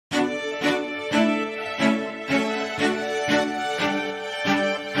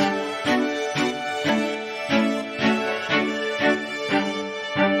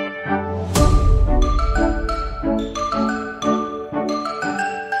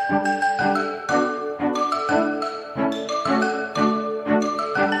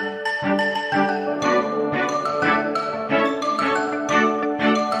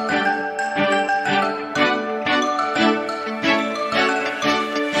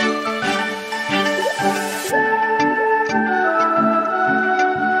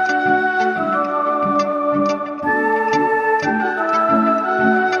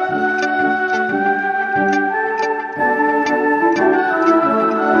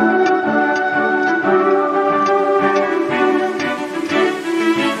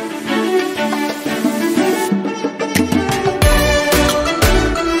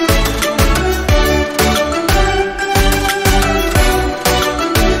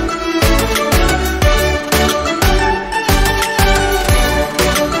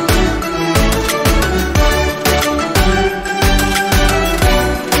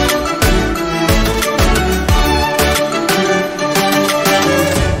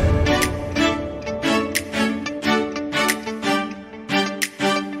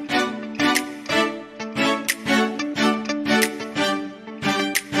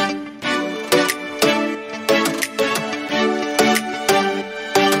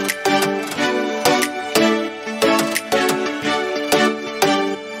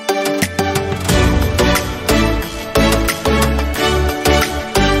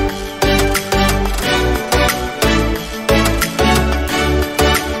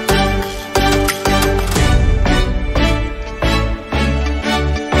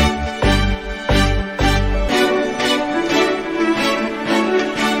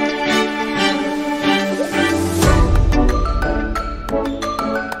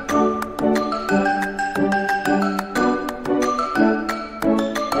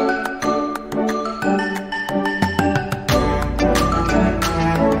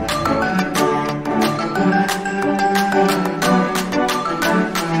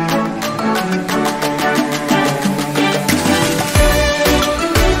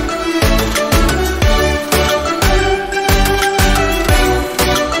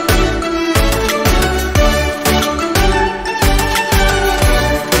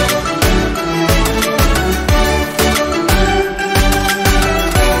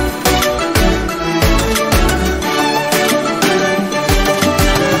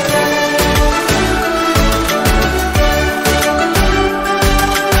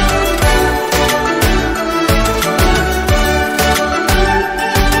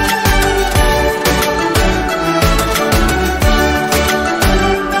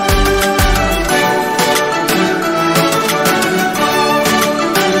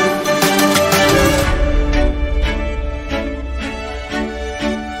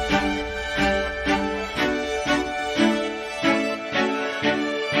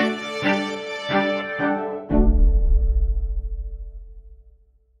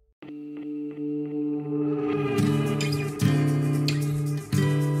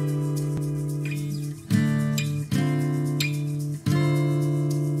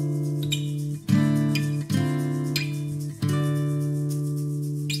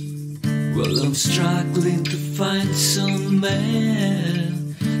Well, I'm struggling to find some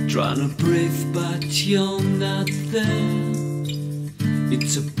man, trying to breathe but you're not there.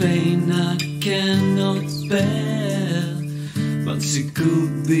 It's a pain I cannot bear, but it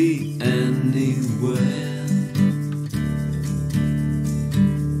could be anywhere.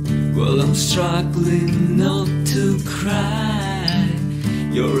 Well, I'm struggling not to cry.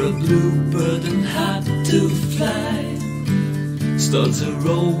 You're a bluebird and hard to fly. Stars are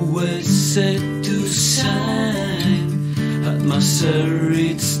always set to shine. At my sir,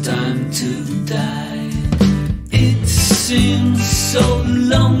 it's time to die. It seems so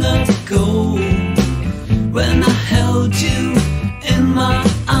long ago when I held you in my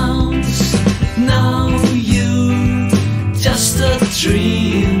arms. Now you're just a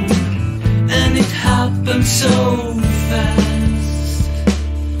dream, and it happened so fast.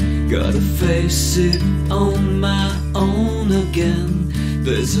 Gotta face it on my own again.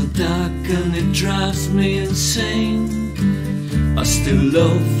 There's a dark and it drives me insane. I still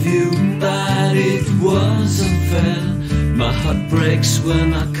love you, but it wasn't fair. My heart breaks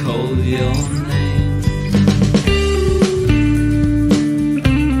when I call your name.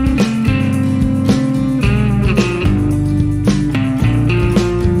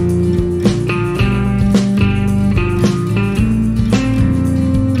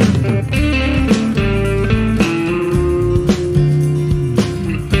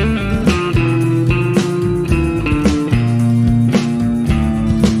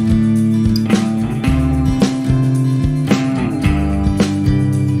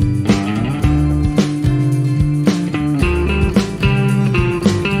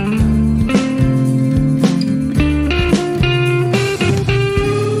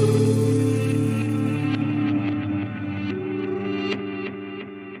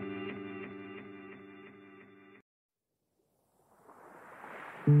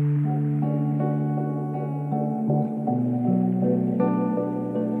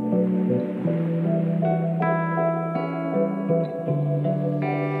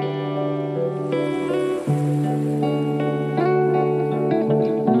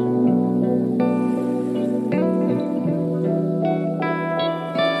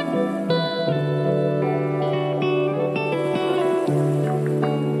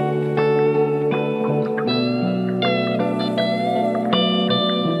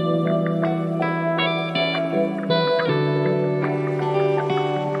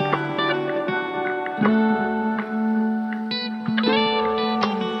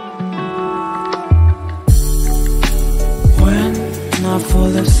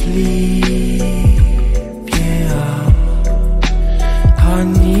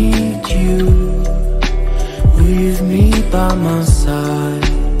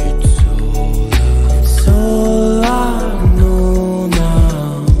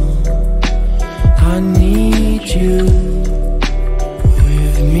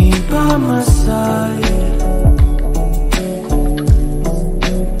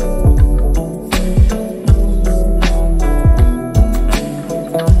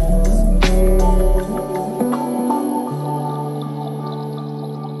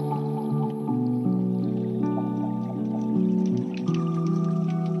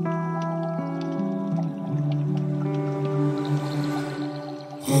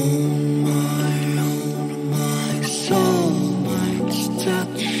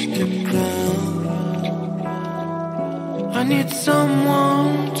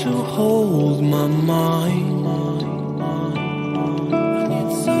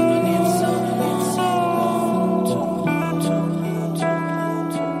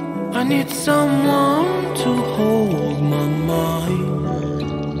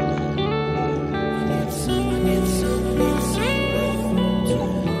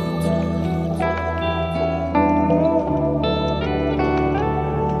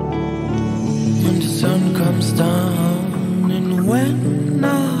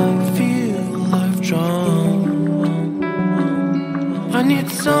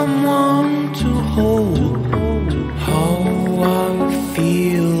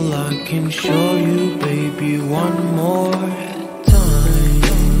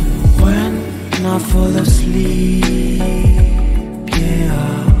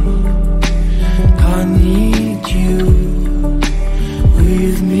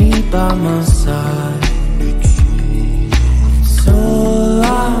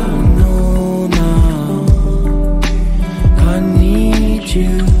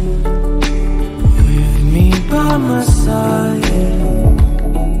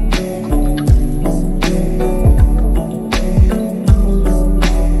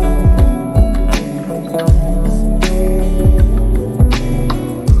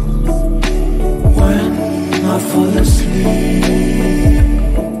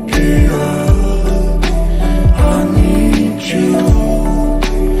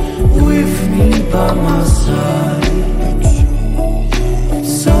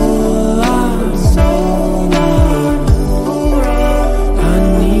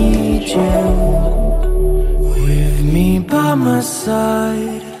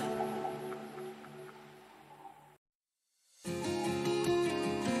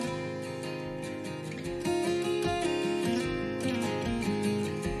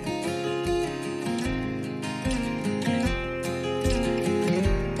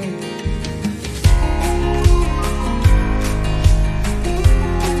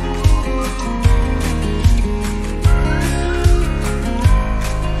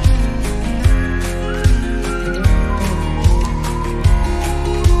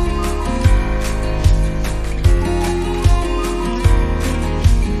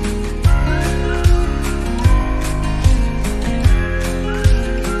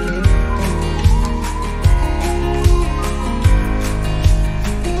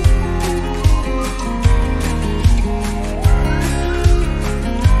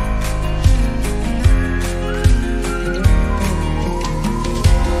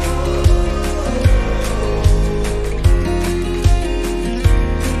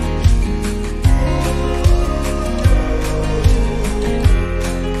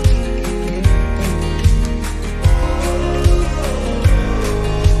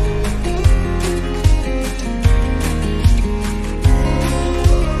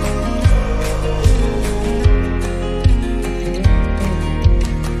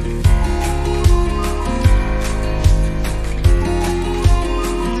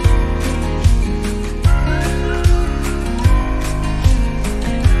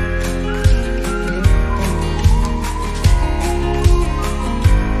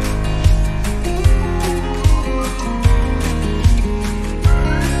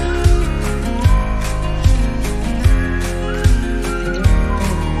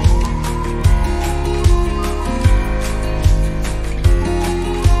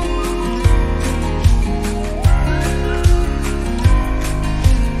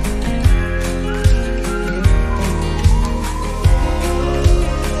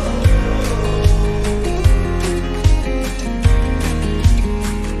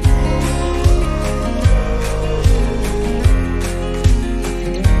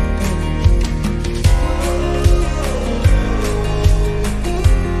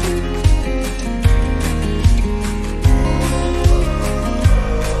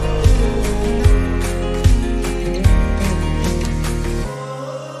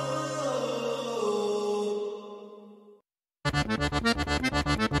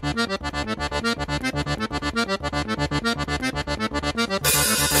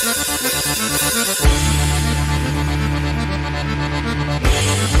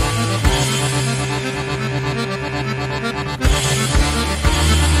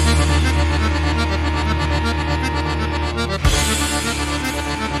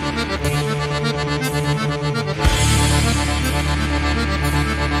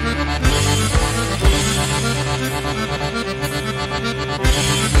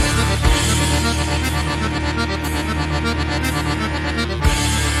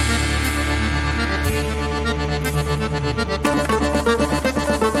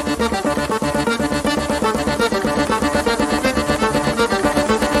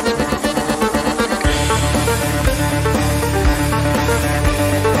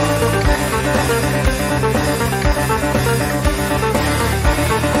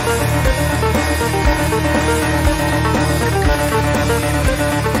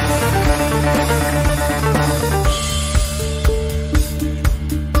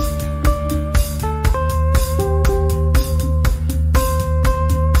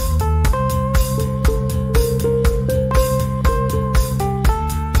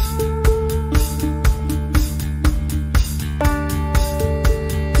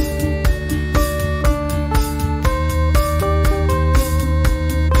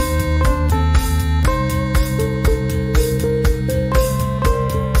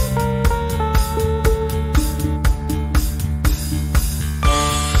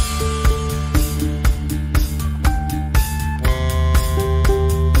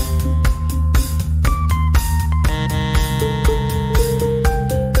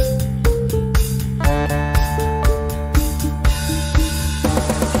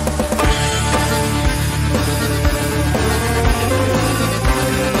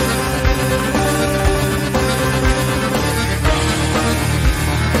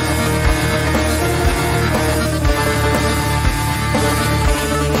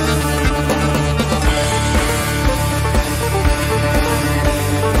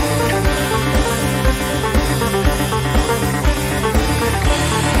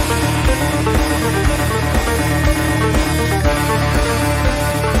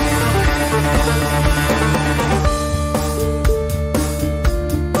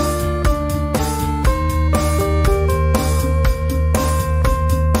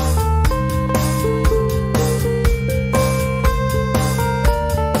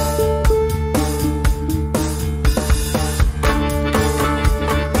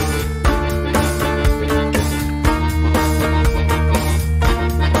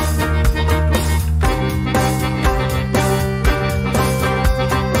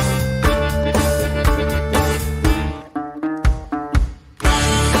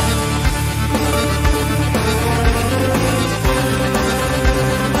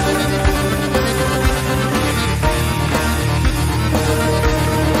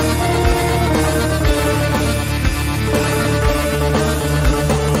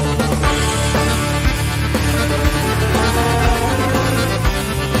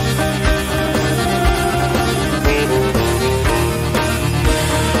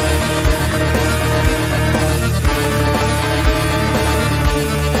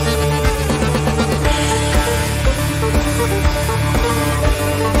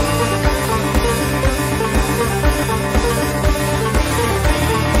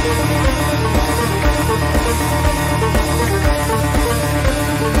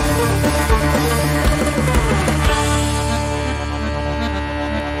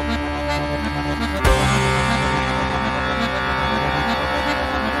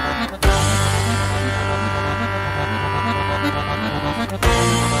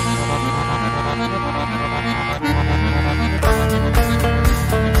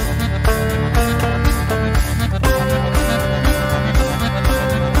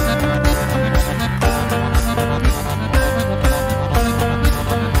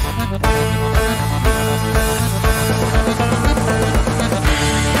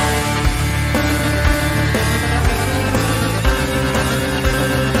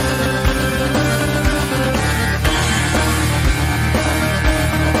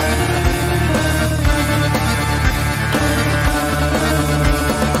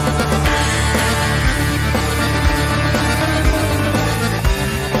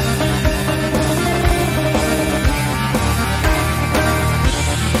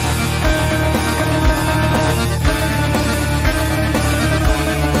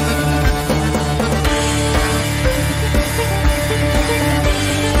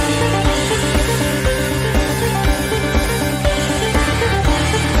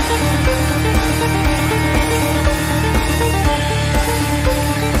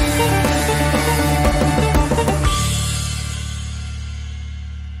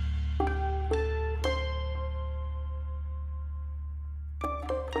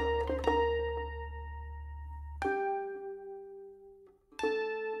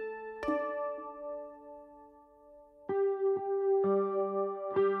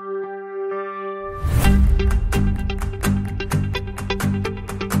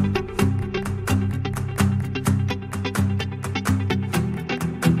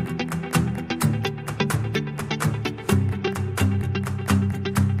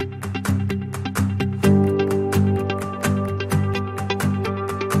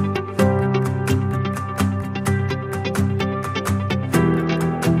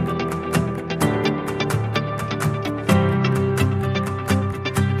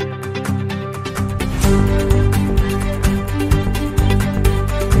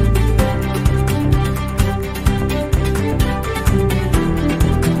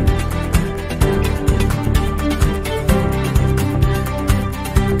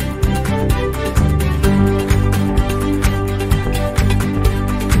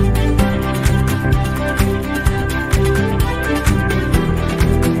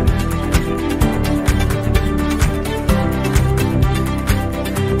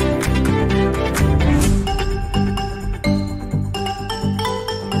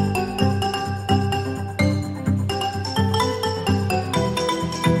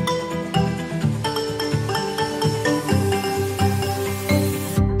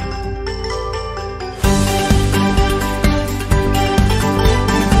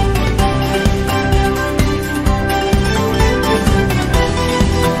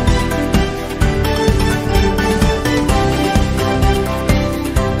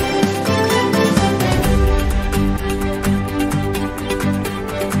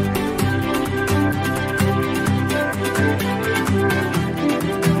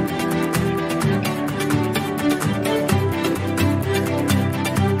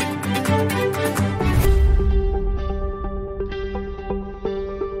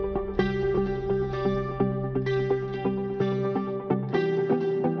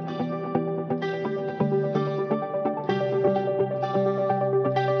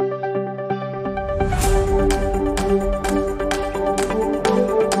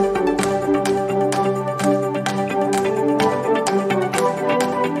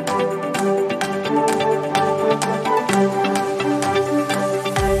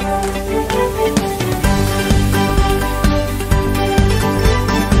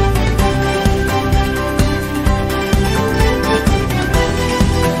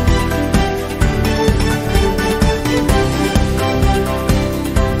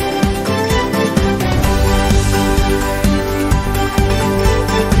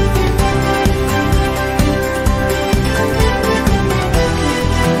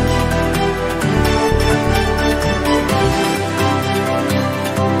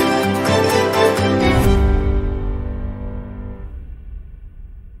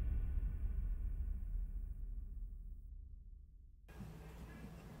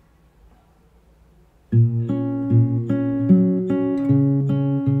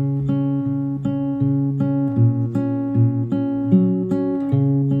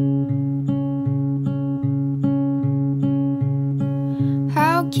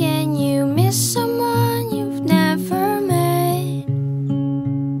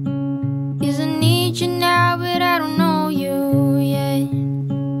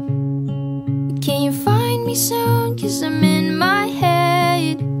 me soon, 'cause I'm in my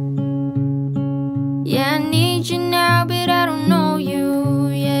head. Yeah, I need you now, but I don't know you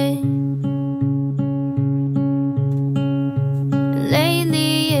yet.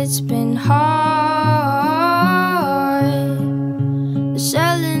 Lately it's been hard,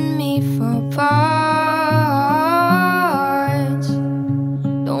 selling me for parts.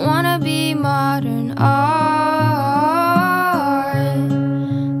 Don't wanna be modern art,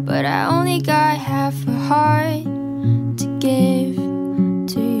 but I only got half a heart to give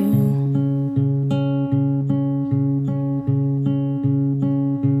to you.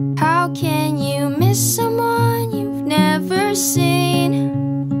 How can you miss someone you've never seen?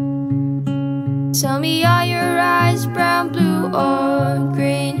 Tell me, are your eyes brown, blue, or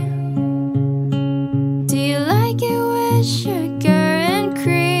green? Do you like it with sugar and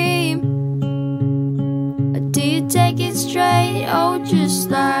cream? Or do you take it straight, oh, just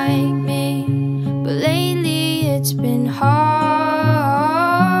like me? But lately it's been hard,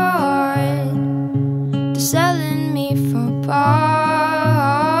 to selling me for parts.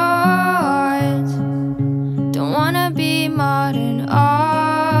 Don't wanna be modern art,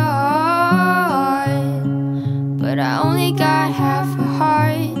 but I only got half a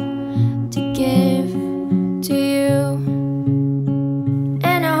heart to give to you.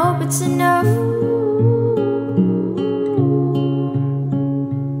 And I hope it's enough.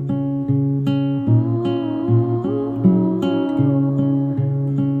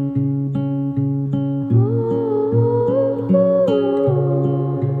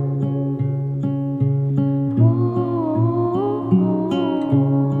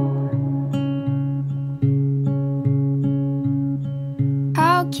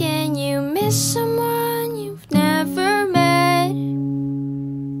 How can you miss someone you've never met?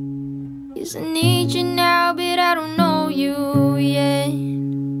 'Cause I need you now, but I don't know you yet.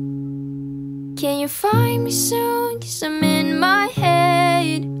 Can you find me soon, 'cause I'm in my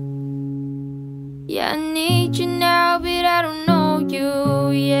head. Yeah, I need you now, but I don't know you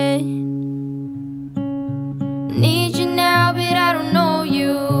yet. Need you now, but I don't know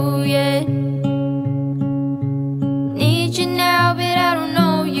you yet. Need you now, but I don't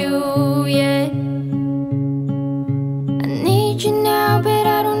know you yet. I need you now, but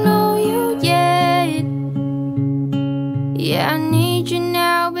I don't know you yet. Yeah, I need you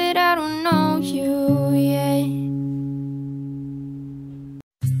now, but I don't know you yet.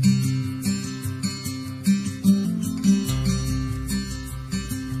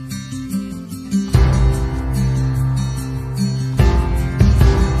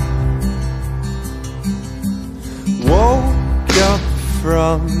 Woke up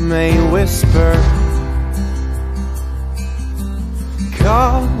from a whisper,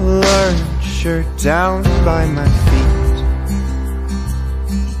 collared shirt down by my feet,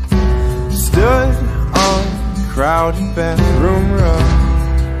 stood on crowded bathroom row.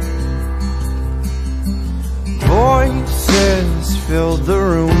 Voices filled the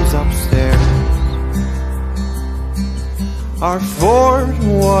rooms upstairs. Our Ford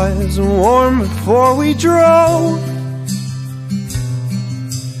was warm before we drove.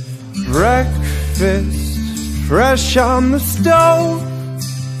 Breakfast fresh on the stove.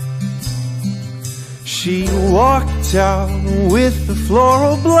 She walked out with the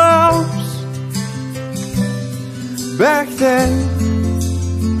floral blouse. Back then,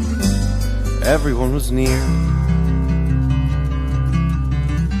 everyone was near.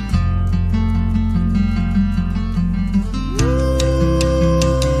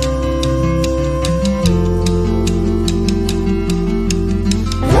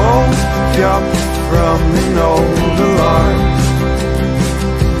 Up from an old alarm.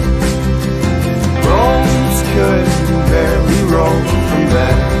 Bones could barely roll from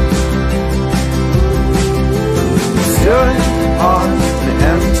bed. Stood on the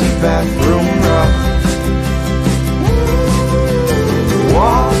empty bathroom rug,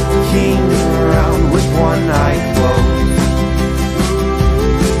 walking around with one eye closed.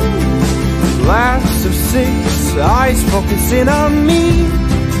 Glass of 6, eyes focusing on me.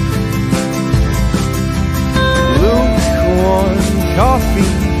 Lukewarm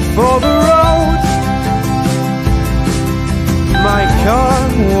coffee for the road. My car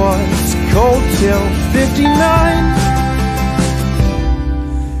was cold till 59.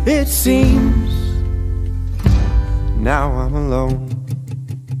 It seems now I'm alone.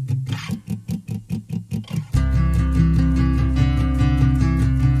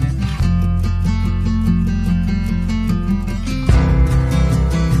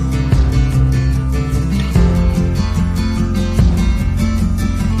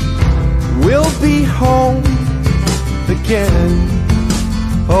 We'll be home again.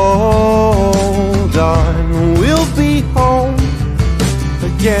 Hold on.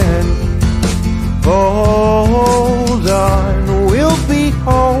 again. Hold on, we'll be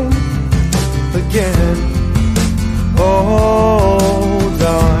home again. Hold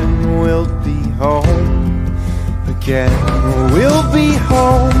on, we'll be home again. We'll be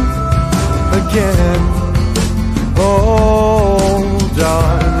home again. Hold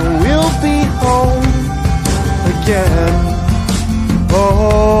on, we'll be home again.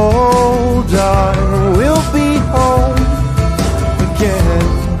 Hold on, we'll be home again.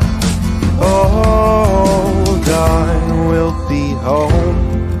 Hold on, we'll be home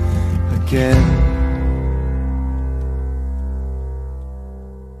again.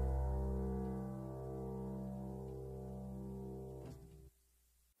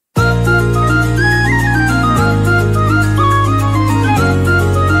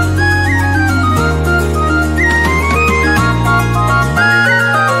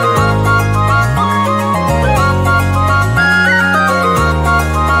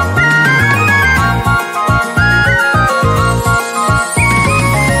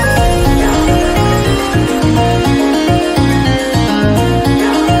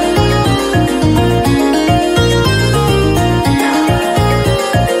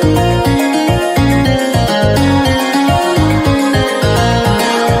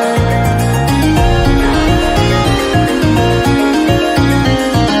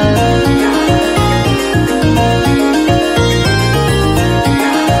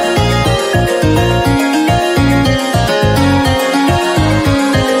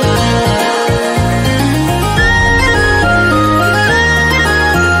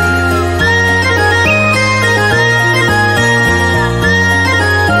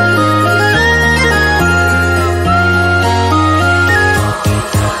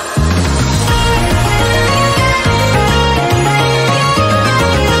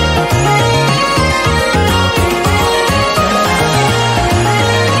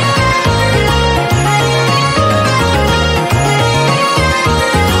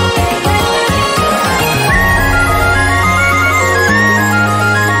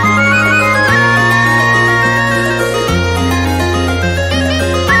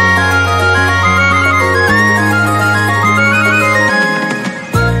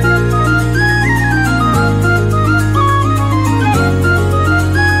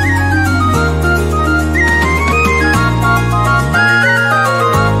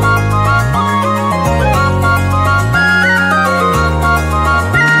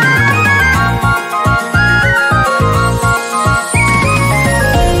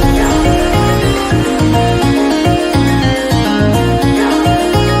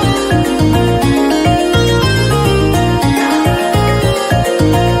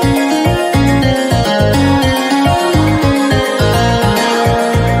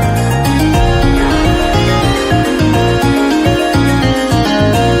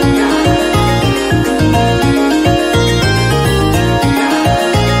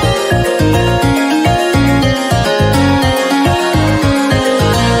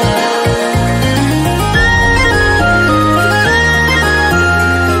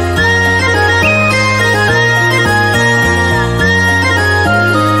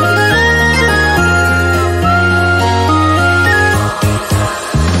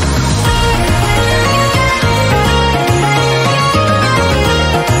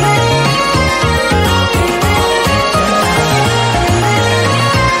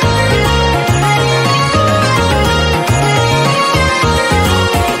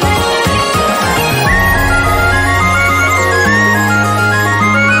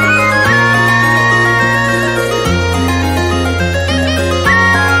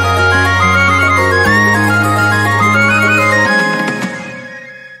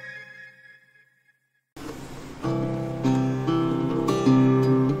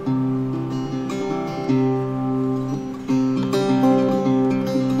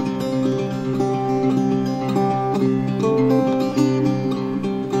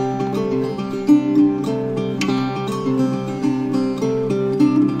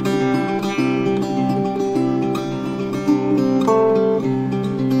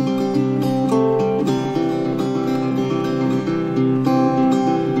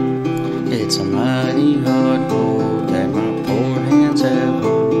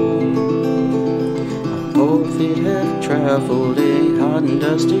 traveled a hot and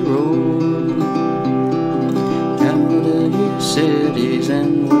dusty road. Out of your cities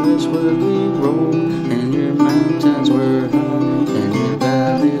and westward we roll, and your mountains were high and your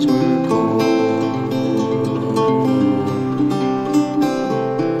valleys were cold.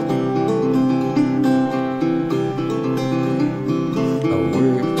 I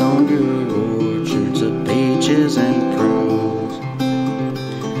worked on your orchards of peaches and prunes,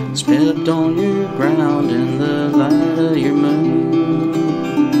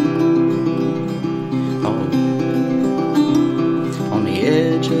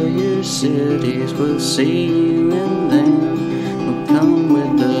 days will see you, and then will come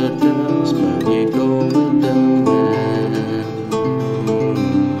with the dust, but you go with the man.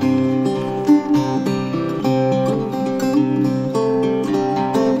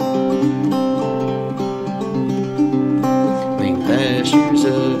 Green pastures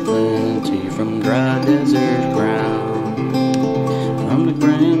of plenty from dry desert ground, from the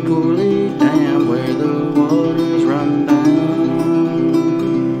Grand Ohly Dam where the waters run down.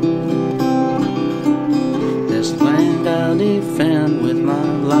 This land I'll defend with my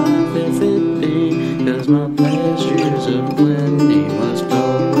life if it be, 'cause my pastures of plenty must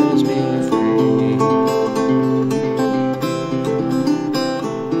always be free.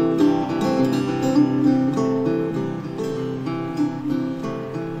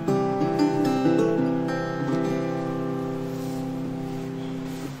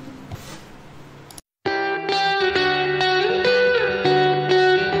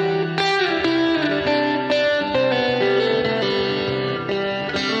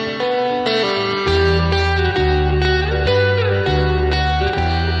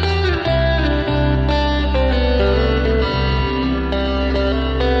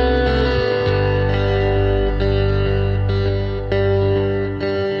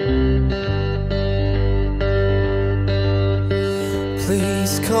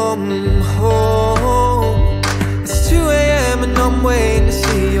 Please come home. It's 2 a.m. and I'm waiting to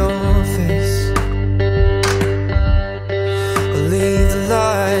see your face. I'll leave the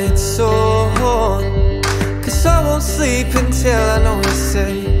lights on, 'cause I won't sleep until I know you're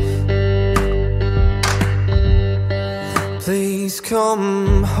safe. Please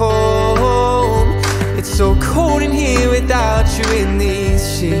come home. It's so cold in here without you in these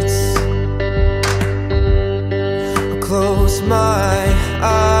sheets. Close my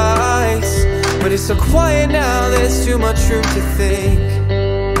eyes, but it's so quiet now, there's too much room to think.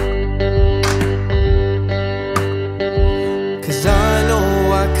 'Cause I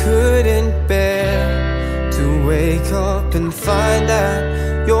know I couldn't bear to wake up and find that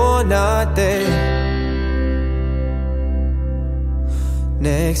you're not there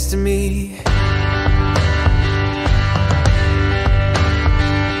next to me.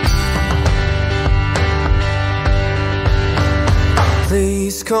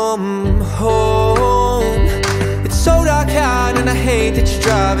 Please come home. It's so dark out and I hate that you're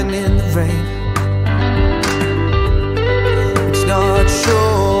driving in the rain. It's not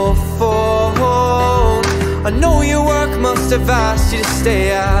your fault. I know your work must have asked you to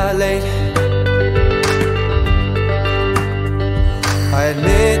stay out late. I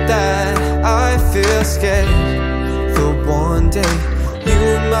admit that I feel scared that one day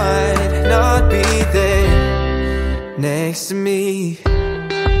you might not be there next to me.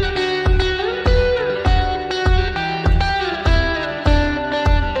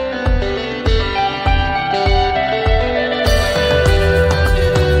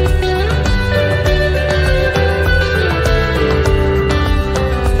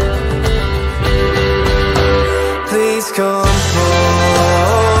 Please come home.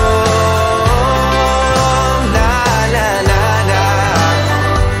 Nah, nah, nah, nah.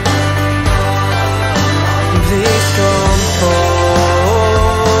 Please come home.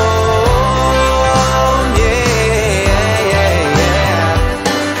 Yeah, yeah, yeah.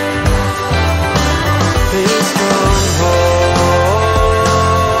 Please come home.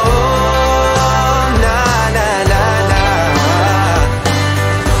 Nah, nah, nah, nah.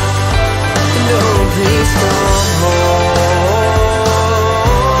 No, please come home.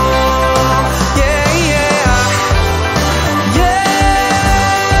 Yeah, yeah, yeah.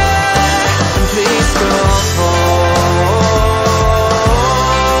 Please come home.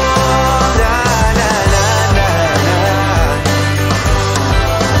 Nah, nah, nah, nah, nah.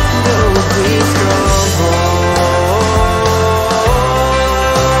 No, please come home.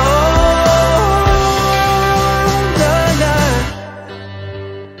 Nah, nah.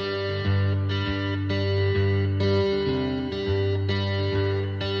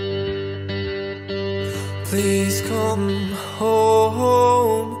 Please come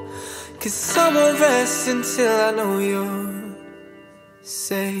home, 'cause I won't rest until I know you're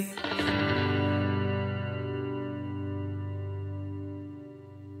safe.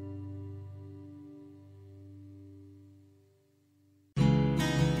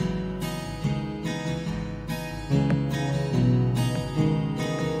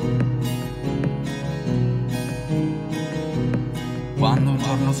 Quando un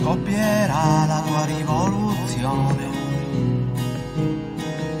giorno scoppierà la tua rivoluzione,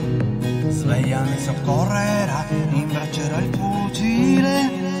 sveglia mi soccorrerà, imbraccerò il fucile.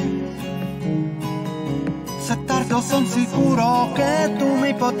 Se tardo son sicuro che tu mi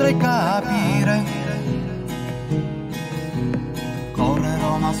mai potrei capire.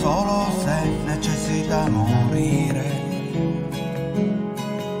 Correrò ma solo se necessita morire.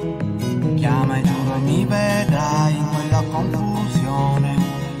 Chiama e giuro mi vedrai in quella confusione.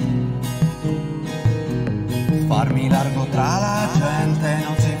 Farmi largo tra la gente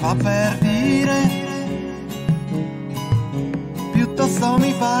non si fa per dire. Piuttosto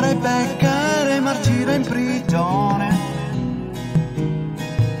mi farei beccare e marcire in prigione.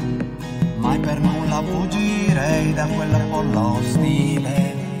 Mai per nulla fuggirei da quel pollo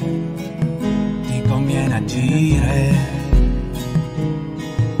ostile. Ti conviene agire.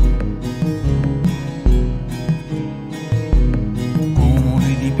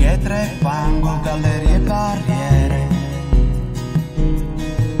 Cumuli di pietre e fango, gallerie e barriere.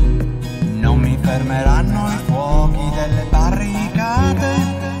 Non mi fermeranno i fuochi delle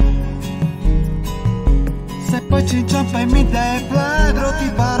barricate. Se poi ci inciampa e mi deflagro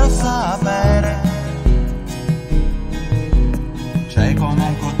ti farò sapere. C'è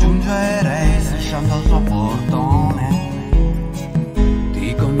comunque giungerei strisciando il tuo portone.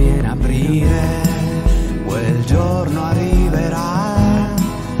 Ti conviene aprire, quel giorno arriverà.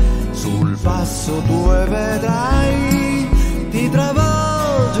 Sul passo tu e vedrai, ti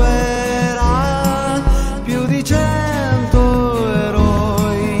travolgerà più di 100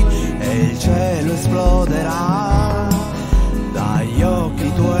 eroi e il cielo esploderà. Dagli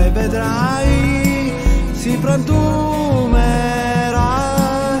occhi tuoi vedrai, si frantumerà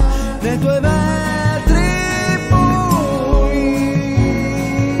nei tuoi vetri bui.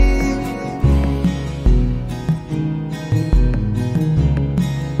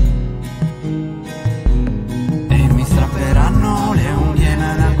 E mi strapperanno le unghie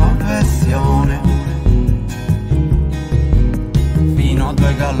nella confessione. Fino a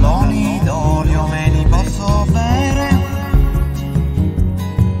 2 galloni d'olio me li posso bere.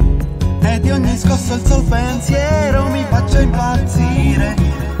 E di ogni scosso il sol pensiero mi faccio impazzire.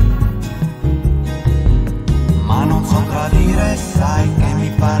 Ma non so tradire, sai che